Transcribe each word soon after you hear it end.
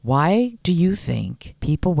Why do you think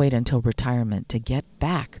people wait until retirement to get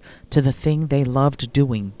back to the thing they loved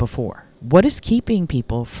doing before? What is keeping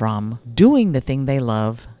people from doing the thing they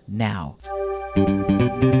love now?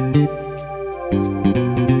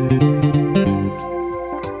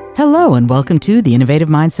 Hello and welcome to the Innovative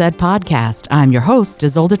Mindset Podcast. I'm your host,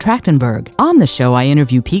 Isolde Trachtenberg. On the show, I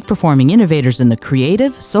interview peak performing innovators in the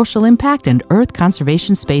creative, social impact, and earth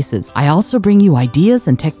conservation spaces. I also bring you ideas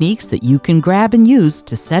and techniques that you can grab and use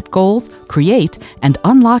to set goals, create, and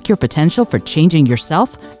unlock your potential for changing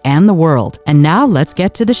yourself and the world. And now let's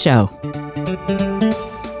get to the show.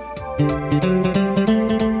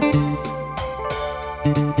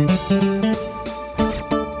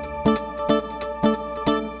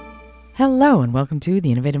 Hello and welcome to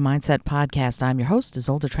the Innovative Mindset Podcast. I'm your host,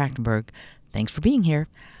 Isolde Trachtenberg. Thanks for being here.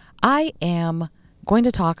 I am going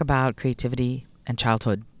to talk about creativity and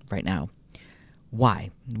childhood right now.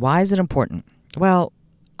 Why? Why is it important? Well,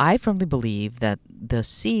 I firmly believe that the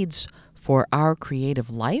seeds for our creative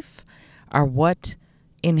life are what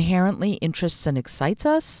inherently interests and excites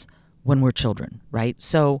us when we're children, right?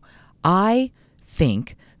 So I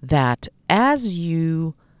think that as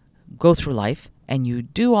you go through life and you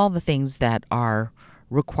do all the things that are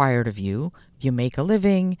required of you, you make a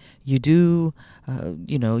living, you do,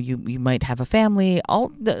 you might have a family,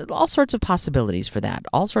 all sorts of possibilities for that,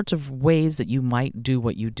 all sorts of ways that you might do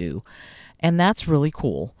what you do. And that's really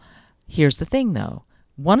cool. Here's the thing though.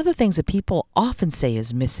 One of the things that people often say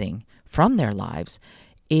is missing from their lives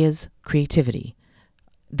is creativity.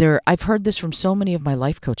 I've heard this from so many of my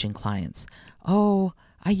life coaching clients. Oh,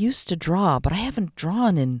 I used to draw, but I haven't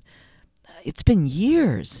drawn it's been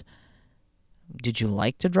years. Did you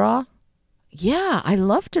like to draw? Yeah, I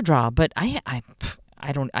love to draw, but I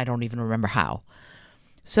don't even remember how.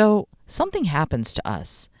 So something happens to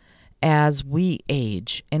us as we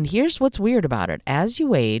age. And here's what's weird about it. As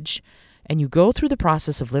you age and you go through the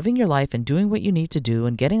process of living your life and doing what you need to do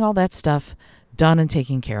and getting all that stuff done and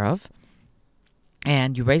taken care of,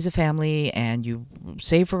 and you raise a family and you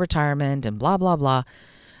save for retirement and blah, blah, blah,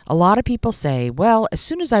 a lot of people say, well, as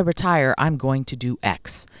soon as I retire, I'm going to do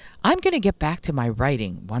X. I'm going to get back to my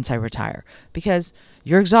writing once I retire, because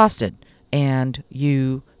you're exhausted and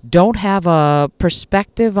you don't have a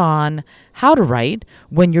perspective on how to write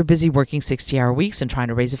when you're busy working 60-hour weeks and trying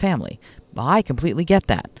to raise a family. Well, I completely get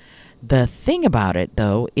that. The thing about it,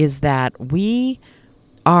 though, is that we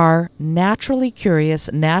are naturally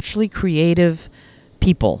curious, naturally creative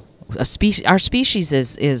people. Our species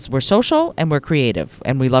is we're social and we're creative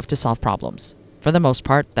and we love to solve problems. For the most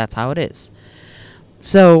part, that's how it is.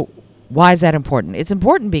 So why is that important? It's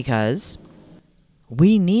important because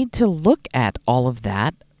we need to look at all of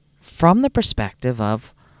that from the perspective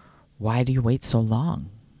of, why do you wait so long?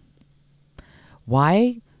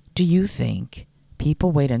 Why do you think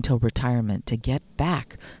people wait until retirement to get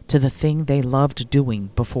back to the thing they loved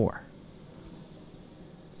doing before?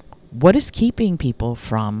 What is keeping people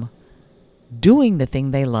from doing the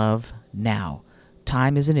thing they love now?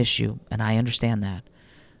 Time is an issue, and I understand that.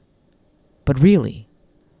 But really,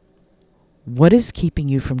 what is keeping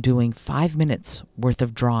you from doing 5 minutes worth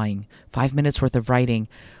of drawing, 5 minutes worth of writing,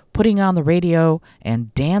 putting on the radio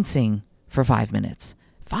and dancing for 5 minutes?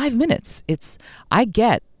 5 minutes. I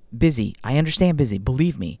get busy. I understand busy,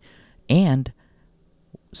 believe me. And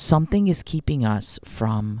something is keeping us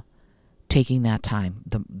from taking that time.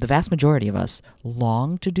 The vast majority of us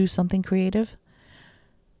long to do something creative,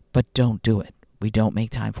 but don't do it. We don't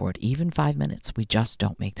make time for it. Even 5 minutes, we just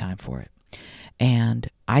don't make time for it. And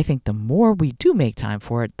I think the more we do make time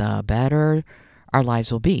for it, the better our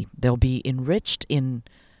lives will be. They'll be enriched in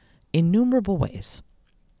innumerable ways,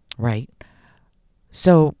 right?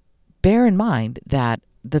 So bear in mind that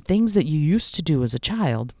the things that you used to do as a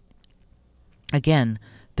child, again,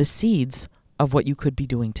 the seeds of what you could be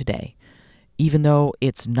doing today. Even though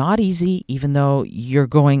it's not easy, even though you're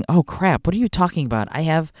going, oh crap, what are you talking about? I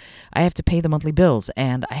have to pay the monthly bills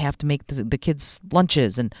and I have to make the kids'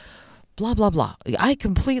 lunches and blah, blah, blah. I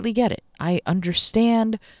completely get it. I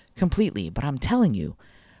understand completely. But I'm telling you,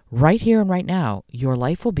 right here and right now, your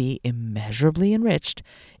life will be immeasurably enriched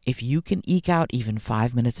if you can eke out even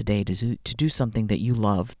 5 minutes a day to do something that you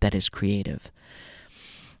love that is creative.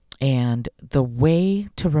 And the way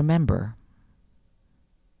to remember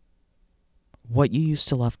what you used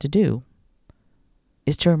to love to do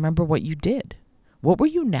is to remember what you did. What were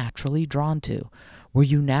you naturally drawn to? Were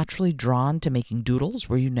you naturally drawn to making doodles?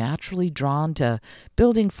 Were you naturally drawn to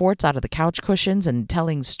building forts out of the couch cushions and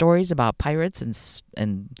telling stories about pirates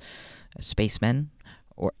and spacemen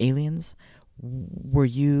or aliens? Were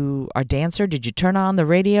you a dancer? Did you turn on the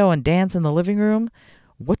radio and dance in the living room?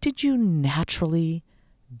 What did you naturally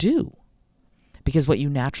do. Because what you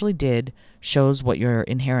naturally did shows what your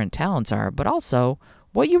inherent talents are, but also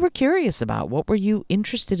what you were curious about. What were you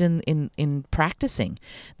interested in practicing?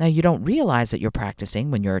 Now, you don't realize that you're practicing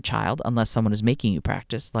when you're a child unless someone is making you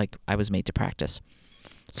practice, like I was made to practice.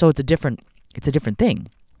 So it's a different thing.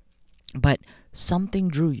 But something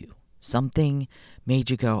drew you. Something made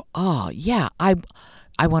you go, oh, yeah, I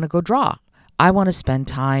want to go draw. I want to spend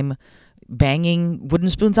time banging wooden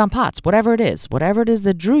spoons on pots, whatever it is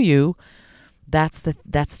that drew you. That's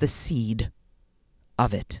the seed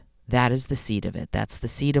of it. That is the seed of it. That's the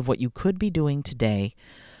seed of what you could be doing today,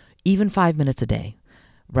 even 5 minutes a day,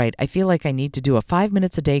 right? I feel like I need to do a 5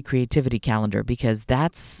 minutes a day creativity calendar because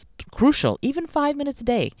that's crucial. Even 5 minutes a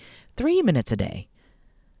day, 3 minutes a day,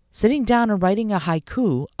 sitting down and writing a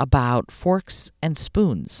haiku about forks and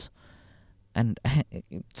spoons. And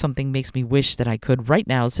something makes me wish that I could right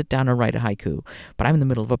now sit down and write a haiku, but I'm in the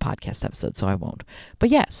middle of a podcast episode, so I won't. But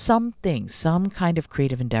yeah, some kind of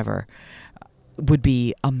creative endeavor would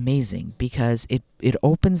be amazing because it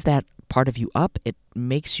opens that part of you up. It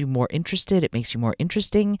makes you more interested. It makes you more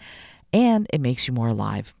interesting, and it makes you more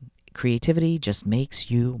alive. Creativity just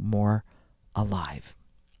makes you more alive.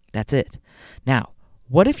 That's it. Now,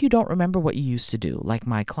 what if you don't remember what you used to do? Like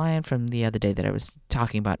my client from the other day that I was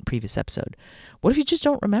talking about in a previous episode. What if you just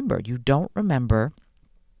don't remember? You don't remember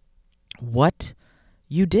what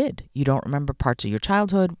you did. You don't remember parts of your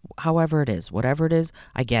childhood, however it is, whatever it is,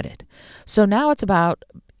 I get it. So now it's about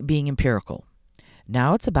being empirical.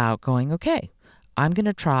 Now it's about going, okay, I'm going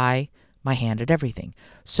to try my hand at everything.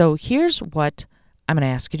 So here's what I'm going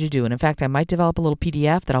to ask you to do. And in fact, I might develop a little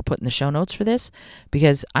PDF that I'll put in the show notes for this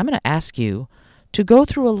because I'm going to ask you to go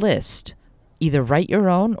through a list, either write your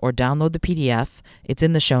own or download the PDF. It's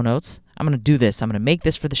in the show notes. I'm going to do this. I'm going to make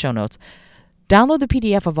this for the show notes. Download the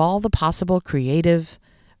PDF of all the possible creative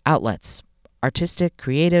outlets, artistic,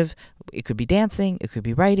 creative. It could be dancing. It could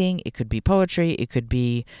be writing. It could be poetry. It could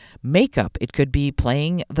be makeup. It could be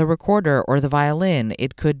playing the recorder or the violin.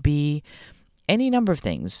 It could be any number of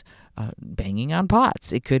things. Banging on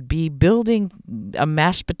pots. It could be building a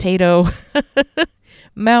mashed potato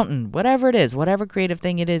mountain, whatever it is, whatever creative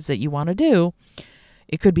thing it is that you want to do,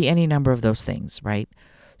 it could be any number of those things, right?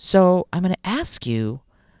 So I'm going to ask you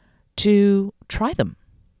to try them,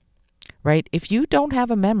 right? If you don't have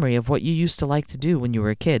a memory of what you used to like to do when you were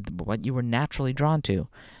a kid, what you were naturally drawn to,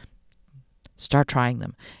 start trying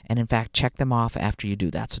them. And in fact, check them off after you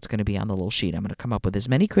do. That's what's going to be on the little sheet. I'm going to come up with as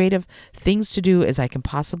many creative things to do as I can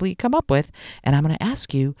possibly come up with. And I'm going to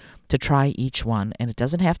ask you to try each one. And it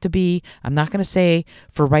doesn't have to be, I'm not going to say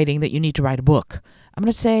for writing that you need to write a book. I'm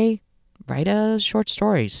going to say, write a short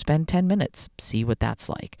story, spend 10 minutes, see what that's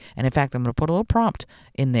like. And in fact, I'm going to put a little prompt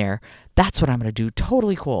in there. That's what I'm going to do.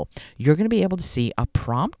 Totally cool. You're going to be able to see a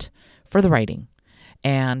prompt for the writing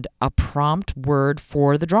and a prompt word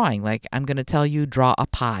for the drawing. Like I'm going to tell you, draw a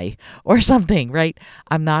pie or something, right?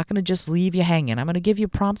 I'm not going to just leave you hanging. I'm going to give you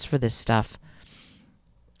prompts for this stuff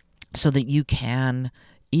so that you can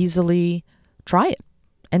easily try it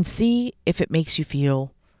and see if it makes you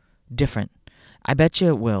feel different. I bet you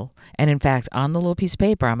it will. And in fact, on the little piece of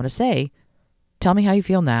paper, I'm going to say, tell me how you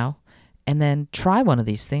feel now, and then try one of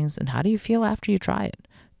these things. And how do you feel after you try it?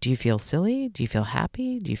 Do you feel silly? Do you feel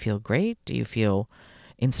happy? Do you feel great? Do you feel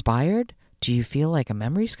inspired? Do you feel like a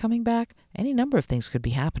memory's coming back? Any number of things could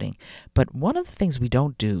be happening. But one of the things we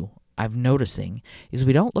don't do, I'm noticing, is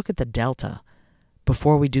we don't look at the delta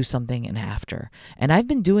before we do something and after. And I've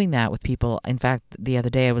been doing that with people. In fact, the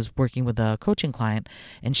other day I was working with a coaching client,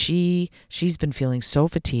 and she's been feeling so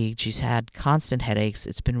fatigued. She's had constant headaches.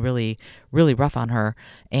 It's been really, really rough on her.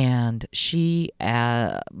 And she,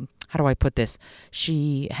 how do I put this?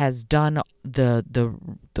 She has done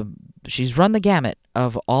she's run the gamut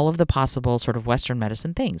of all of the possible sort of Western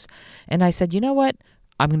medicine things. And I said, you know what?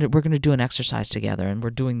 We're going to do an exercise together, and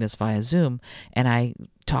we're doing this via Zoom. And I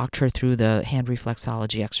talked her through the hand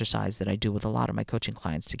reflexology exercise that I do with a lot of my coaching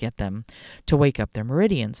clients to get them to wake up their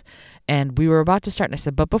meridians. And we were about to start, and I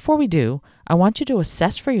said, but before we do, I want you to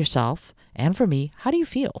assess for yourself and for me, how do you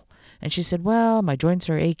feel? And she said, well, my joints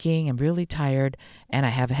are aching, I'm really tired, and I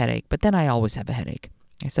have a headache. But then I always have a headache.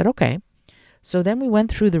 I said, okay. So then we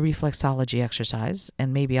went through the reflexology exercise,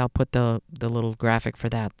 and maybe I'll put the little graphic for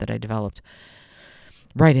that I developed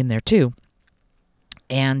right in there too,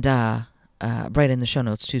 and right in the show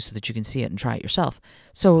notes too, so that you can see it and try it yourself.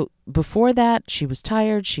 So before that, she was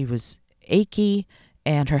tired, she was achy,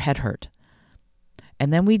 and her head hurt.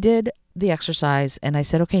 And then we did the exercise, and I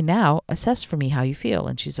said, okay, now assess for me how you feel.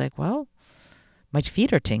 And she's like, well, my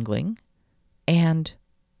feet are tingling, and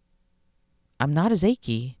I'm not as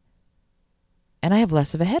achy, and I have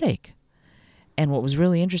less of a headache. And what was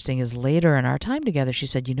really interesting is later in our time together, she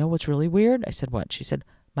said, you know what's really weird? I said, what? She said,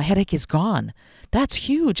 my headache is gone. That's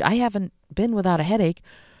huge. I haven't been without a headache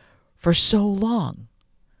for so long.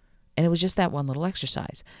 And it was just that one little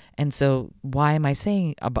exercise. And so why am I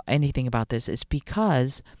saying anything about this? Is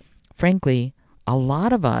because, frankly, a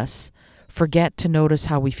lot of us forget to notice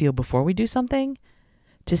how we feel before we do something,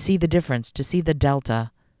 to see the difference, to see the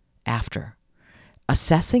delta after.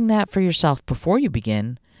 Assessing that for yourself before you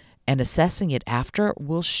begin and assessing it after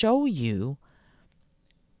will show you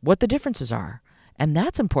what the differences are. And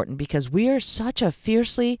that's important because we are such a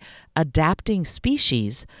fiercely adapting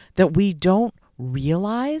species that we don't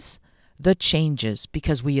realize the changes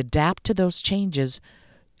because we adapt to those changes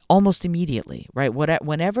almost immediately, right?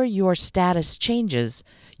 Whenever your status changes,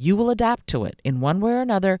 you will adapt to it in one way or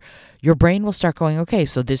another. Your brain will start going, okay,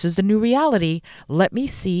 so this is the new reality. Let me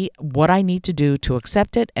see what I need to do to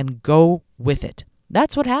accept it and go with it.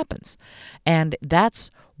 That's what happens. And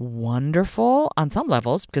that's wonderful on some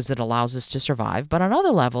levels because it allows us to survive. But on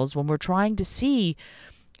other levels, when we're trying to see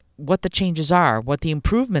what the changes are, what the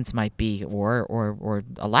improvements might be, or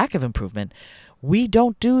a lack of improvement, we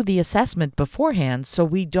don't do the assessment beforehand, so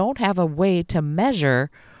we don't have a way to measure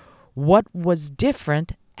what was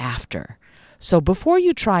different after. So before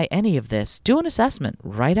you try any of this, do an assessment.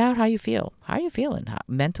 Write out how you feel. How are you feeling?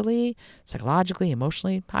 Mentally, psychologically,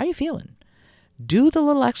 emotionally, how are you feeling? Do the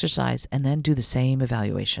little exercise and then do the same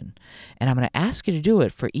evaluation. And I'm going to ask you to do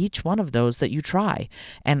it for each one of those that you try.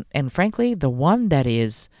 And frankly, the one that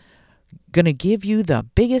is going to give you the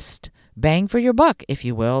biggest bang for your buck, if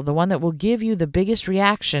you will, the one that will give you the biggest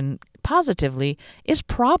reaction positively is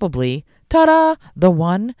probably, ta-da, the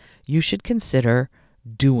one you should consider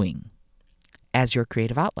doing as your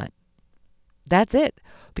creative outlet. That's it.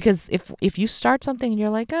 Because if you start something and you're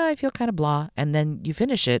like, I feel kind of blah, and then you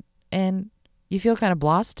finish it and you feel kind of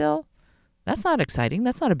blah still, that's not exciting.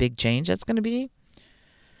 That's not a big change. That's going to be,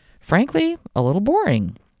 frankly, a little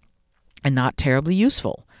boring and not terribly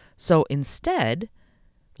useful. So instead,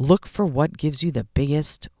 look for what gives you the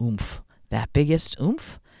biggest oomph. That biggest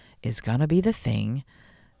oomph is going to be the thing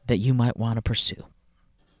that you might want to pursue.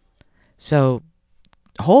 So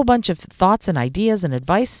a whole bunch of thoughts and ideas and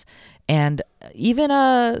advice and even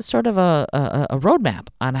a sort of a roadmap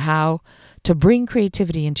on how to bring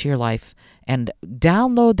creativity into your life. And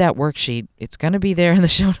download that worksheet. It's going to be there in the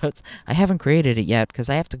show notes. I haven't created it yet because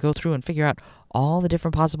I have to go through and figure out all the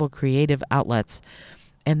different possible creative outlets.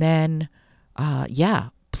 And then,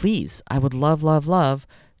 please, I would love.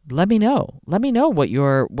 Let me know. Let me know what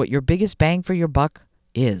your biggest bang for your buck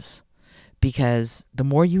is, because the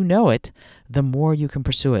more you know it, the more you can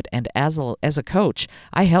pursue it. And as a coach,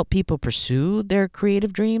 I help people pursue their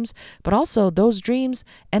creative dreams, but also those dreams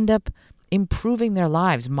end up improving their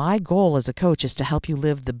lives. My goal as a coach is to help you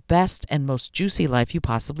live the best and most juicy life you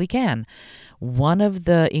possibly can. One of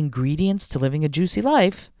the ingredients to living a juicy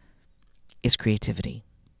life is creativity.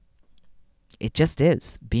 It just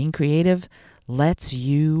is. Being creative lets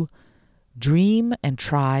you dream and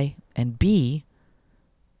try and be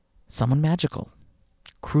someone magical,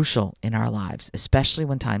 crucial in our lives, especially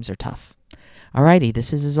when times are tough. Alrighty,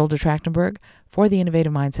 this is Isolde Trachtenberg for the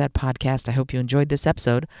Innovative Mindset Podcast. I hope you enjoyed this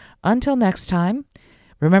episode. Until next time,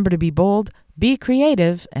 remember to be bold, be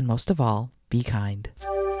creative, and most of all, be kind.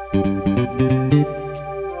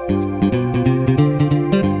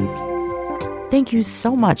 Thank you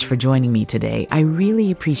so much for joining me today. I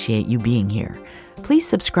really appreciate you being here. Please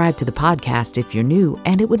subscribe to the podcast if you're new,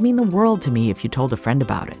 and it would mean the world to me if you told a friend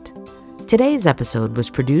about it. Today's episode was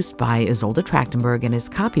produced by Isolde Trachtenberg and is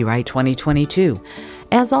copyright 2022.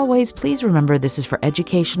 As always, please remember this is for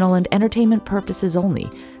educational and entertainment purposes only.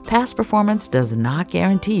 Past performance does not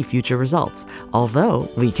guarantee future results, although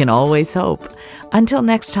we can always hope. Until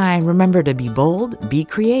next time, remember to be bold, be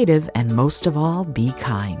creative, and most of all, be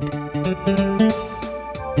kind.